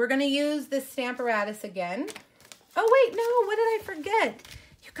 We're going to use this Stamparatus again. Oh, wait, no. What did I forget?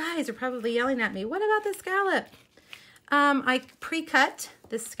 You guys are probably yelling at me. What about the scallop? I pre-cut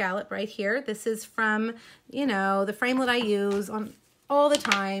this scallop right here. This is from, you know, the framelit I use on all the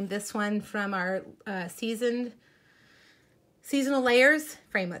time. This one from our seasonal layers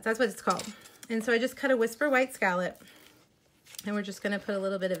framelits. That's what it's called. And so I just cut a Whisper White scallop, and we're just going to put a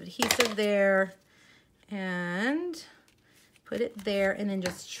little bit of adhesive there and put it there, and then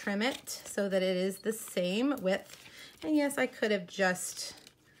just trim it so that it is the same width. And yes, I could have just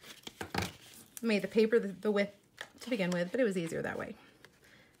made the paper the width to begin with, but it was easier that way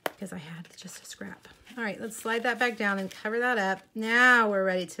because I had just a scrap. All right, let's slide that back down and cover that up. Now we're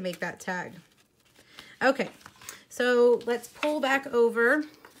ready to make that tag. Okay, so let's pull back over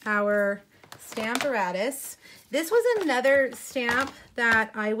our Stamparatus. This was another stamp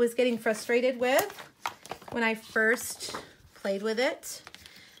that I was getting frustrated with when I first played with it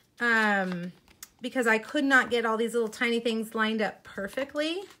because I could not get all these little tiny things lined up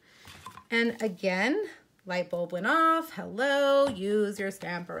perfectly. And again, light bulb went off. Hello, use your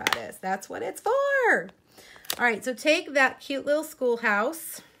Stamparatus. That's what it's for. All right, so take that cute little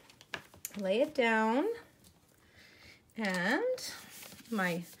schoolhouse, lay it down, and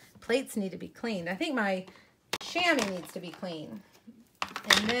my plates need to be cleaned. I think my chamois needs to be clean.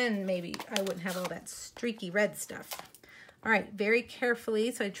 And then maybe I wouldn't have all that streaky red stuff. All right, very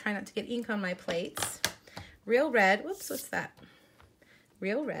carefully, so I try not to get ink on my plates. Real red. Whoops, what's that?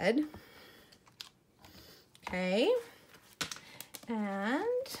 Real red. Okay, and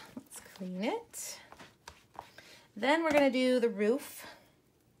let's clean it. Then we're going to do the roof.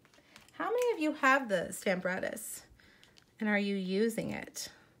 How many of you have the Stamparatus, and are you using it?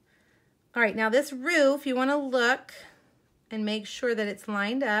 All right, now this roof, you want to look and make sure that it's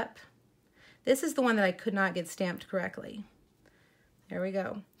lined up. This is the one that I could not get stamped correctly. There we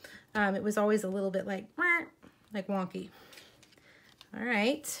go. It was always a little bit like wonky. All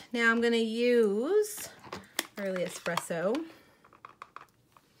right, now I'm going to use Early Espresso.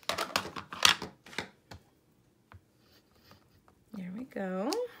 There we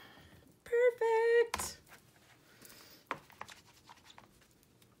go. Perfect.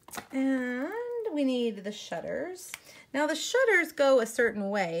 And we need the shutters. Now the shutters go a certain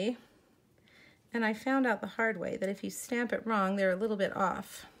way, and I found out the hard way that if you stamp it wrong, they're a little bit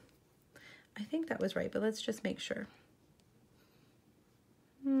off. I think that was right, but let's just make sure.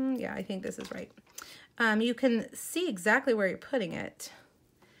 Yeah, I think this is right. You can see exactly where you're putting it,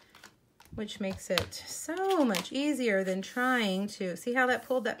 which makes it so much easier than trying to, see how that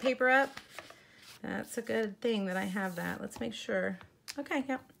pulled that paper up? That's a good thing that I have that. Let's make sure. Okay,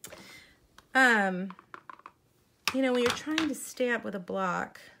 yeah. You know, when you're trying to stamp with a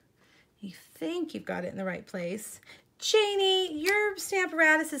block, you think you've got it in the right place. Janie, your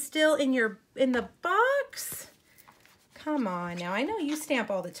Stamparatus is still in the box? Come on now, I know you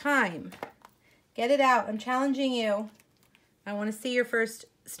stamp all the time. Get it out, I'm challenging you. I want to see your first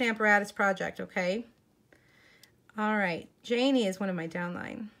Stamparatus project, okay? All right, Janie is one of my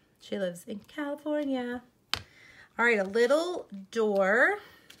downline. She lives in California. All right, a little door.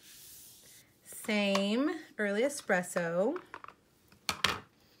 Same, Early Espresso.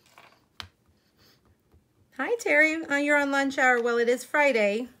 Hi, Terry. You're on lunch hour. Well, it is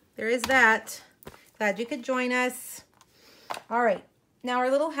Friday. There is that. Glad you could join us. All right, now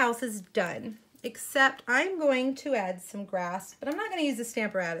our little house is done, except I'm going to add some grass, but I'm not going to use the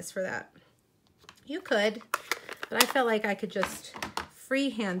Stamparatus for that. You could, but I felt like I could just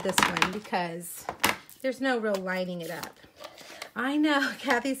freehand this one because there's no real lining it up. I know,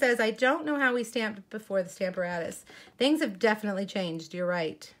 Kathy says, I don't know how we stamped before the Stamparatus. Things have definitely changed, you're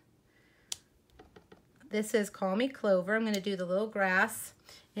right. This is Call Me Clover. I'm going to do the little grass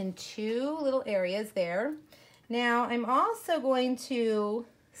in two little areas there. Now, I'm also going to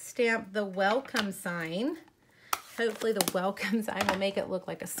stamp the welcome sign. Hopefully the welcome sign will make it look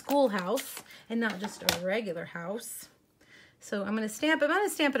like a schoolhouse and not just a regular house. So I'm going to stamp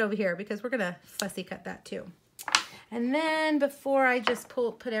it over here because we're going to fussy cut that too. And then before I just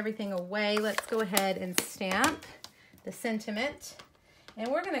put everything away, let's go ahead and stamp the sentiment. And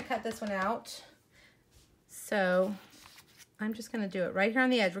we're going to cut this one out. So I'm just going to do it right here on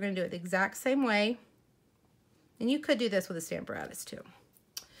the edge. We're going to do it the exact same way. And you could do this with a Stamparatus too.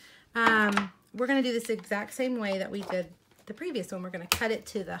 We're going to do this exact same way that we did the previous one. We're going to cut it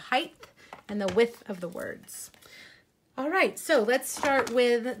to the height and the width of the words. All right, so let's start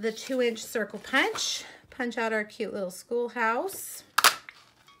with the 2-inch circle punch. Punch out our cute little schoolhouse.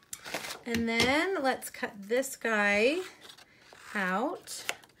 And then let's cut this guy out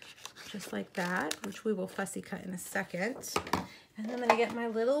just like that, which we will fussy cut in a second. And then I'm gonna get my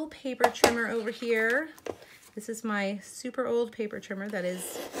little paper trimmer over here. This is my super old paper trimmer. That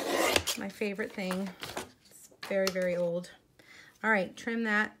is my favorite thing. It's very, very old. All right, trim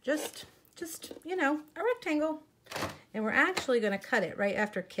that, just, you know, a rectangle. And we're actually gonna cut it right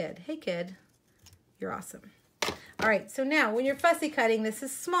after Kid. Hey Kid, you're awesome. All right, so now when you're fussy cutting, this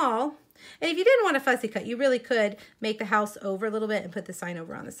is small. And if you didn't want to fussy cut, you really could make the house over a little bit and put the sign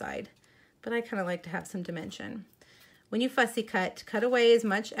over on the side. But I kind of like to have some dimension. When you fussy cut, cut away as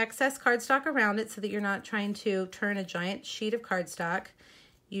much excess cardstock around it so that you're not trying to turn a giant sheet of cardstock.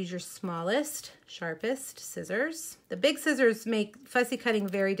 Use your smallest, sharpest scissors. The big scissors make fussy cutting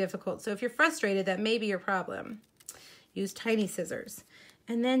very difficult. So if you're frustrated, that may be your problem. Use tiny scissors.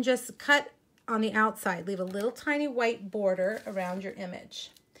 And then just cut on the outside. Leave a little tiny white border around your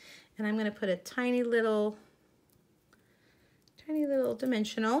image. And I'm going to put a tiny little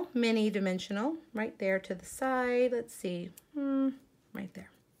dimensional, mini dimensional, right there to the side. Let's see, right there.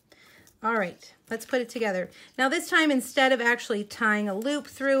 All right, let's put it together. Now this time, instead of actually tying a loop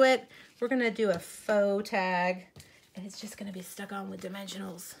through it, we're going to do a faux tag, and it's just going to be stuck on with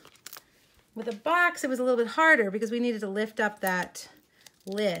dimensionals. With a box, it was a little bit harder because we needed to lift up that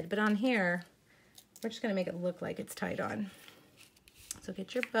lid. But on here, we're just going to make it look like it's tied on. So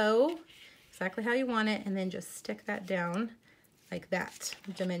get your bow exactly how you want it, and then just stick that down like that,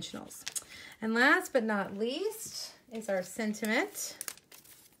 dimensionals. And last but not least is our sentiment.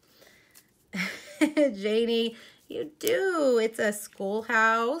 Janie, you do. It's a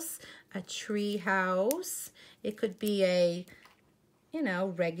schoolhouse, a tree house. It could be a, you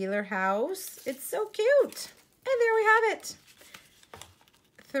know, regular house. It's so cute. And there we have it.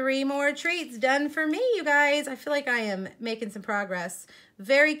 3 more treats done for me, you guys. I feel like I am making some progress.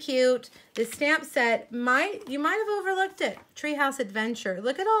 Very cute. This stamp set, you might have overlooked it. Treehouse Adventure.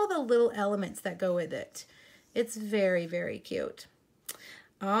 Look at all the little elements that go with it. It's very, very cute.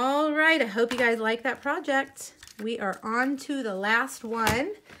 All right, I hope you guys like that project. We are on to the last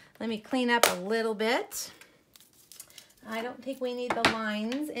one. Let me clean up a little bit. I don't think we need the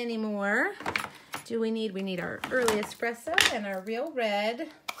lines anymore. We need our early espresso and our real red.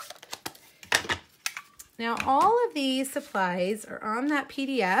 Now all of these supplies are on that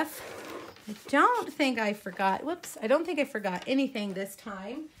PDF. I don't think I forgot, whoops, I don't think I forgot anything this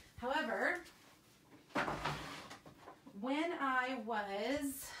time. However, when I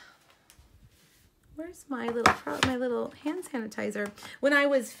was, where's my little hand sanitizer? When I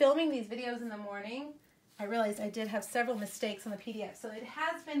was filming these videos in the morning, I realized I did have several mistakes on the PDF, so it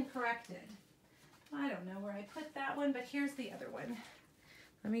has been corrected. I don't know where I put that one, but here's the other one.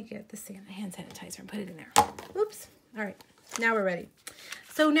 Let me get the hand sanitizer and put it in there. Oops. All right. Now we're ready.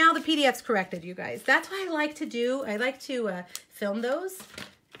 So now the PDF's corrected, you guys. That's what I like to do. I like to film those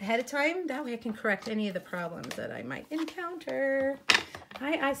ahead of time. That way I can correct any of the problems that I might encounter.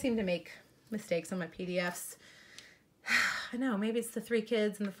 I seem to make mistakes on my PDFs. I know. Maybe it's the 3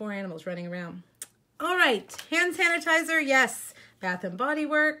 kids and the 4 animals running around. All right. Hand sanitizer. Yes. Bath & Body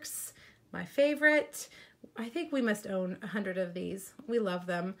Works. My favorite. I think we must own 100 of these. We love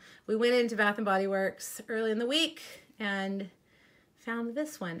them. We went into Bath & Body Works early in the week and found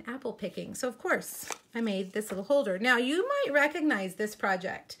this one, apple picking. So of course I made this little holder. Now you might recognize this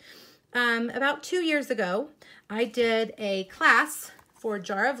project. About 2 years ago, I did a class for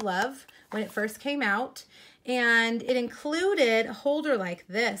Jar of Love when it first came out, and it included a holder like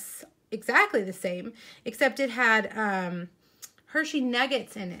this, exactly the same, except it had Hershey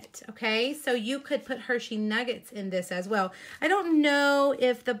Nuggets in it, okay? So you could put Hershey Nuggets in this as well. I don't know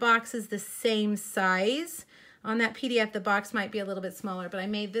if the box is the same size. On that PDF, the box might be a little bit smaller, but I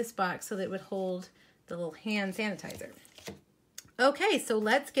made this box so that it would hold the little hand sanitizer. Okay, so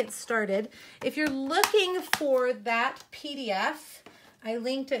let's get started. If you're looking for that PDF, I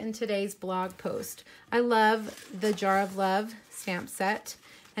linked it in today's blog post. I love the Jar of Love stamp set,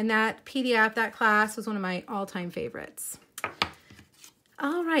 and that PDF, that class, was one of my all-time favorites.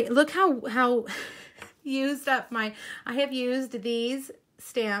 All right, look how used up I have used these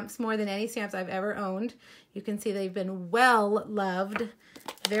stamps more than any stamps I've ever owned. You can see they've been well loved,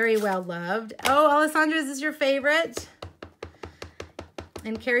 very well loved. Oh, Alessandra, is this your favorite?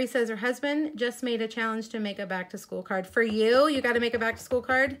 And Carrie says her husband just made a challenge to make a back to school card. For you, you got to make a back to school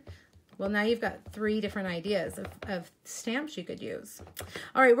card? Well, now you've got 3 different ideas of stamps you could use.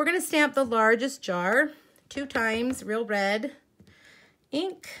 All right, we're going to stamp the largest jar. 2 times Real Red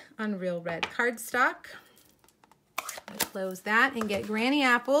ink on Real Red cardstock. Close that and get Granny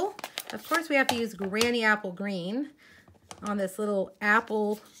Apple. Of course, we have to use Granny Apple Green on this little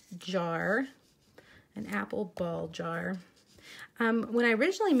apple jar, an apple ball jar. When I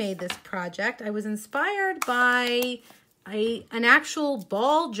originally made this project, I was inspired by an actual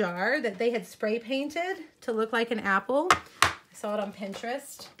ball jar that they had spray painted to look like an apple. I saw it on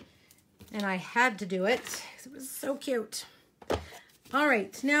Pinterest, and I had to do it because it was so cute. All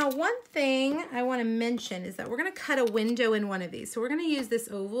right, now one thing I want to mention is that we're going to cut a window in one of these. So we're going to use this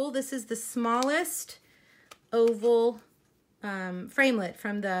oval. This is the smallest oval framelit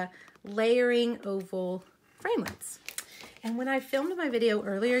from the Layering Oval Framelits. And when I filmed my video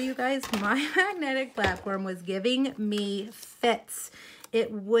earlier, you guys, my magnetic platform was giving me fits.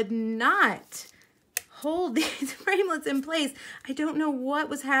 It would not hold these framelits in place. I don't know what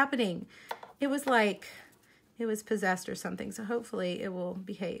was happening. It was like it was possessed or something. So hopefully it will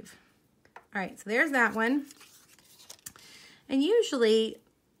behave. All right, so there's that one. And usually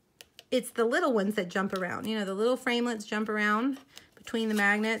it's the little ones that jump around. You know, the little framelits jump around between the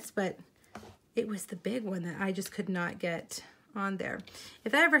magnets, but it was the big one that I just could not get on there.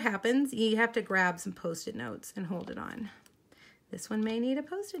 If that ever happens, you have to grab some Post-it notes and hold it on. This one may need a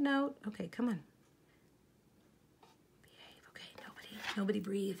Post-it note. Okay, come on. Behave. Okay, nobody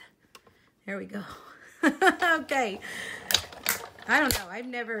breathe. There we go. Okay. I don't know. I've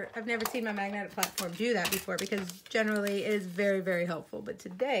never seen my magnetic platform do that before because generally it is very, very helpful. But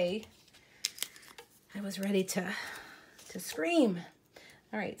today I was ready to scream.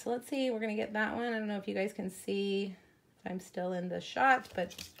 All right, so let's see. We're going to get that one. I don't know if you guys can see if I'm still in the shot,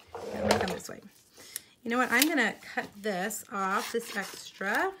 but I'm going to come this way. You know what? I'm going to cut this off, this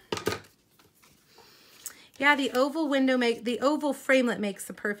extra. Yeah, the oval framelit makes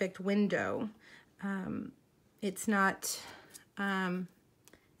the perfect window. It's not,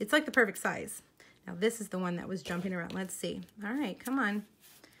 it's like the perfect size. Now this is the one that was jumping around. Let's see. All right, come on.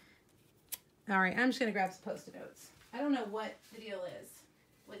 All right, I'm just going to grab some Post-it notes. I don't know what the deal is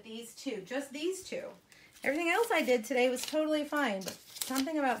with these two, just these two. Everything else I did today was totally fine, but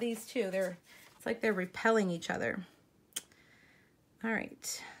something about these two, it's like they're repelling each other. All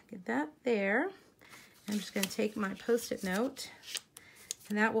right, get that there. I'm just going to take my Post-it note,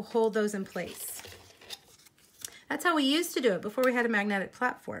 and that will hold those in place. That's how we used to do it before we had a magnetic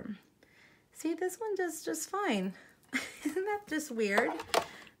platform. See, this one does just fine. Isn't that just weird?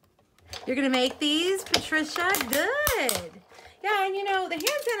 You're going to make these, Patricia? Good. Yeah, and you know, the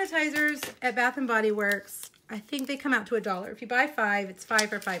hand sanitizers at Bath & Body Works, I think they come out to $1. If you buy 5, it's 5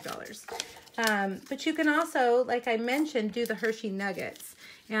 for $5. But you can also, like I mentioned, do the Hershey Nuggets.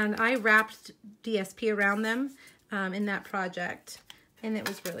 And I wrapped DSP around them in that project. And it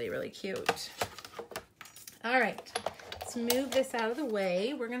was really, really cute. All right, let's move this out of the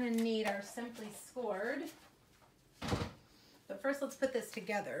way. We're going to need our Simply Scored. But first, let's put this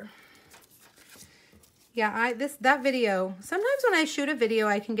together. Yeah, that video, sometimes when I shoot a video,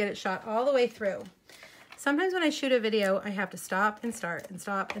 I can get it shot all the way through. Sometimes when I shoot a video, I have to stop and start and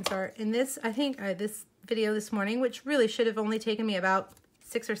stop and start. And this, I think this video this morning, which really should have only taken me about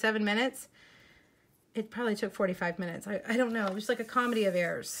 6 or 7 minutes, it probably took 45 minutes. I don't know. It was like a comedy of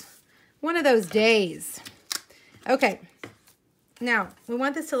errors. One of those days. Okay. Now, we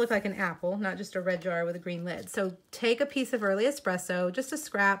want this to look like an apple, not just a red jar with a green lid. So take a piece of early espresso, just a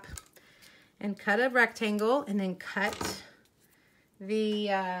scrap, and cut a rectangle, and then cut the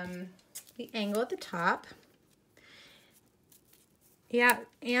angle at the top. Yeah,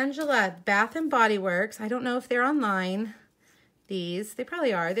 Angela, Bath & Body Works. I don't know if they're online. They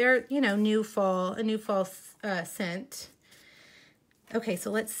probably are. They're, you know, a new fall scent. Okay,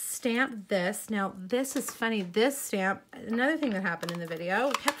 so let's stamp this. Now, this is funny. This stamp, another thing that happened in the video,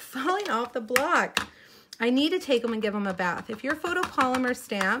 kept falling off the block. I need to take them and give them a bath. If your photopolymer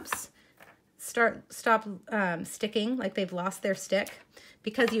stamps stop sticking, like they've lost their stick,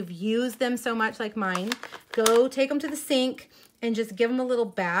 because you've used them so much like mine, go take them to the sink and just give them a little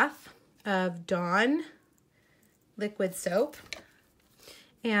bath of Dawn liquid soap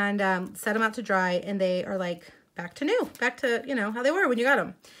and set them out to dry, and they are like back to new, back to, you know, how they were when you got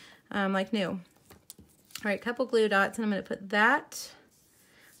them, like new. All right, couple glue dots, and I'm going to put that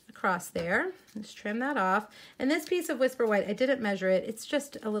across there. Just trim that off. And this piece of Whisper White, I didn't measure it. It's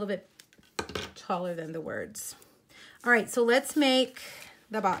just a little bit taller than the words. All right, so let's make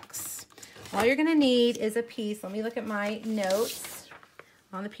the box. All you're going to need is a piece. Let me look at my notes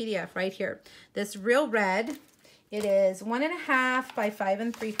on the PDF right here. This Real Red, it is 1.5 by 5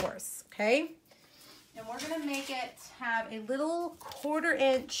 3/4, okay? And we're going to make it have a little 1/4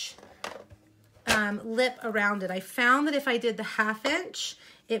 inch lip around it. I found that if I did the 1/2 inch,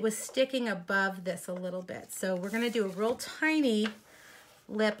 it was sticking above this a little bit. So we're gonna do a real tiny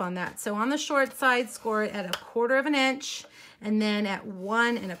lip on that. So on the short side, score it at 1/4 inch, and then at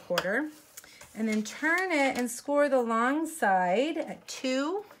 1 1/4. And then turn it and score the long side at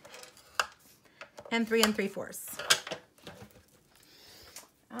 2 3 3/4.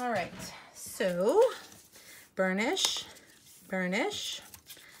 All right, so burnish, burnish,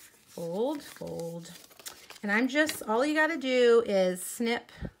 fold, fold. And I'm just, all you gotta do is snip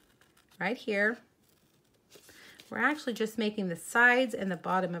right here. We're actually just making the sides and the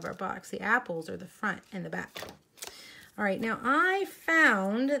bottom of our box. The apples are the front and the back. All right, now I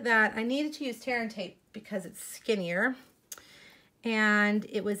found that I needed to use tear and tape because it's skinnier. And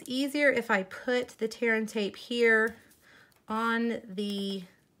it was easier if I put the tear and tape here on the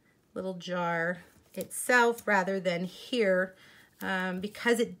little jar itself rather than here,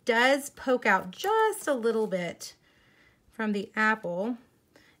 because it does poke out just a little bit from the apple,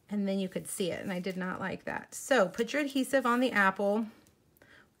 and then you could see it, and I did not like that. So put your adhesive on the apple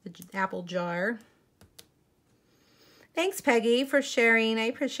jar. Thanks, Peggy, for sharing. I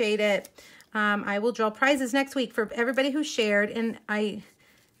appreciate it. I will draw prizes next week for everybody who shared, and I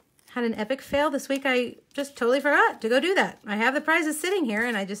had an epic fail this week. I just totally forgot to go do that. I have the prizes sitting here,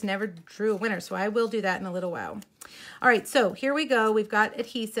 and I just never drew a winner, so I will do that in a little while. All right, so here we go. We've got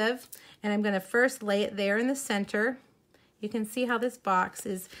adhesive, and I'm going to first lay it there in the center. You can see how this box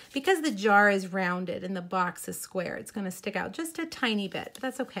is, because the jar is rounded and the box is square, it's going to stick out just a tiny bit, but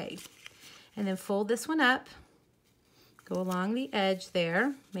that's okay. And then fold this one up. Go along the edge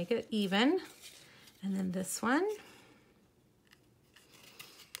there, make it even, and then this one.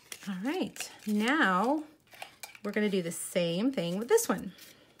 All right, now we're gonna do the same thing with this one.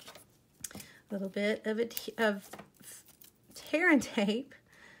 A little bit of tear and tape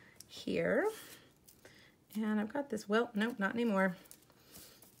here. And I've got this, well, nope, not anymore.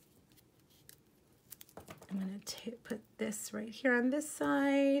 I'm gonna put this right here on this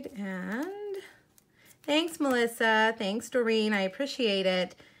side, and thanks, Melissa. Thanks, Doreen. I appreciate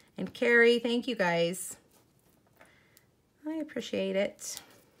it. And Carrie, thank you guys. I appreciate it.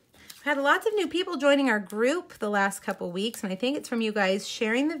 I've had lots of new people joining our group the last couple weeks, and I think it's from you guys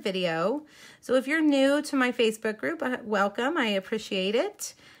sharing the video. So if you're new to my Facebook group, welcome. I appreciate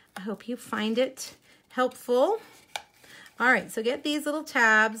it. I hope you find it helpful. All right, so get these little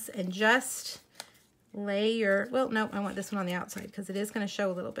tabs and just lay your, well, no, I want this one on the outside because it is going to show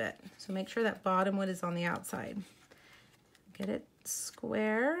a little bit. So make sure that bottom one is on the outside. Get it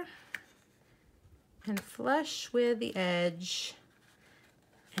square and flush with the edge.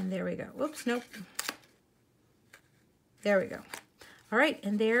 And there we go. Whoops, nope. There we go. All right,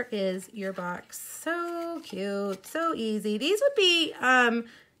 and there is your box. So cute, so easy. These would be,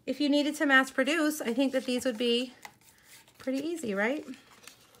 if you needed to mass produce, I think that these would be pretty easy, right?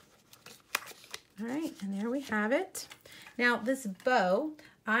 All right, and there we have it. Now this bow,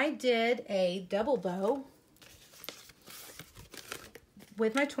 I did a double bow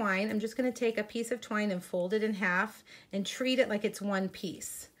with my twine. I'm just gonna take a piece of twine and fold it in half and treat it like it's one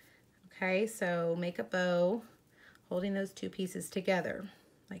piece. Okay, so make a bow holding those two pieces together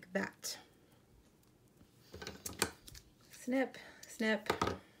like that. Snip, snip,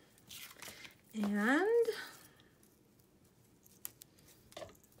 and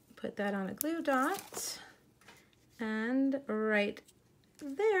put that on a glue dot and right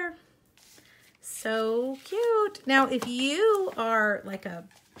there. So cute. Now, if you are like a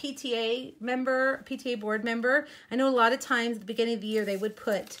PTA member, PTA board member, I know a lot of times at the beginning of the year they would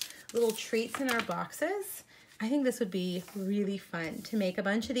put little treats in our boxes. I think this would be really fun to make a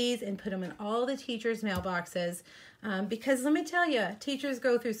bunch of these and put them in all the teachers' mailboxes, because let me tell you, teachers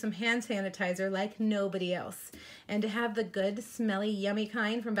go through some hand sanitizer like nobody else. And to have the good, smelly, yummy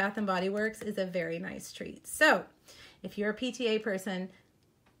kind from Bath & Body Works is a very nice treat. So if you're a PTA person,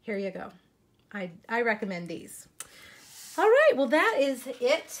 here you go. I recommend these. All right, well, that is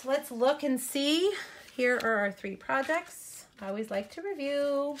it. Let's look and see. Here are our 3 projects. I always like to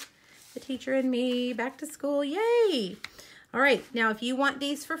review. The Teacher and Me, back to school, yay! All right, now if you want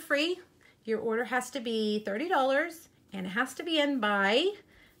these for free, your order has to be $30 and it has to be in by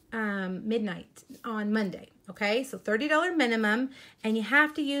midnight on Monday, okay? So $30 minimum, and you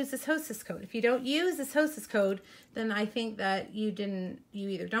have to use this hostess code. If you don't use this hostess code, then I think that you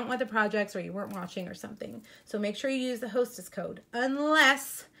either don't want the projects or you weren't watching or something. So make sure you use the hostess code.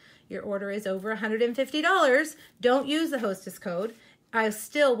 Unless your order is over $150, don't use the hostess code. I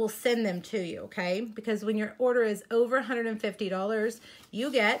still will send them to you, okay? Because when your order is over $150, you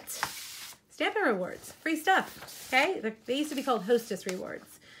get Stampin' Rewards, free stuff, okay? They used to be called Hostess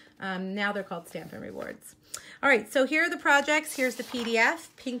Rewards. Now they're called Stampin' Rewards. All right, so here are the projects. Here's the PDF,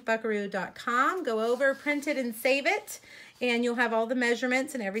 pinkbuckaroo.com. Go over, print it, and save it, and you'll have all the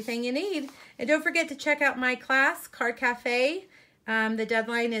measurements and everything you need. And don't forget to check out my class, Card Cafe. The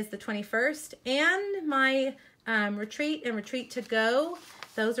deadline is the 21st, and my retreat and retreat to go.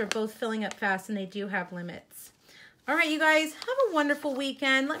 Those are both filling up fast, and they do have limits. All right, you guys, have a wonderful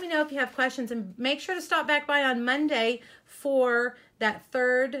weekend. Let me know if you have questions, and make sure to stop back by on Monday for that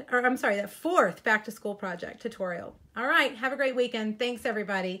fourth back to school project tutorial. All right, have a great weekend. Thanks,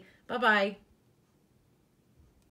 everybody. Bye-bye.